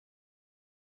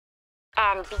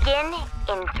And begin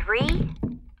in 3,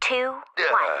 2, 1.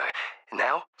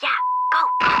 Now? Yeah, go!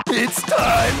 It's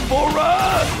time for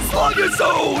a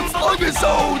Slugisode!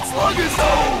 Slugisode!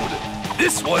 Slugisode!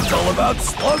 This one's all about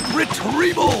slug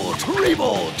retrieval!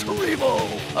 Retrieval!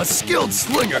 A skilled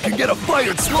slinger can get a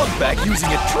fired slug back using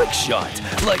a trick shot,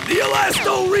 like the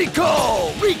Elasto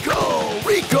Recall!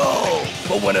 Recall!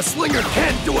 But when a slinger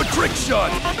can't do a trick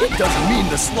shot, it doesn't mean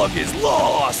the slug is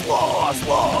lost!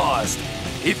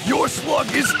 If your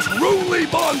slug is truly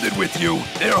bonded with you,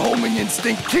 their homing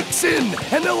instinct kicks in,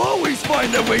 and they'll always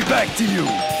find their way back to you.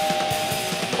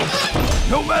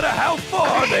 No matter how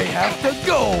far they have to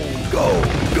go.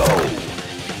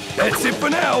 That's it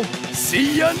for now.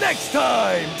 See ya next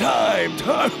time.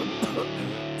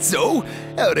 So,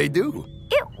 how'd I do?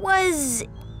 It was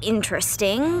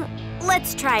interesting.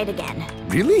 Let's try it again.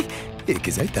 Really? Yeah,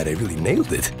 'cause I thought I really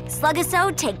nailed it.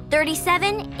 Slugisode, take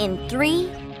 37 in 3,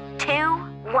 2,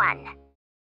 1.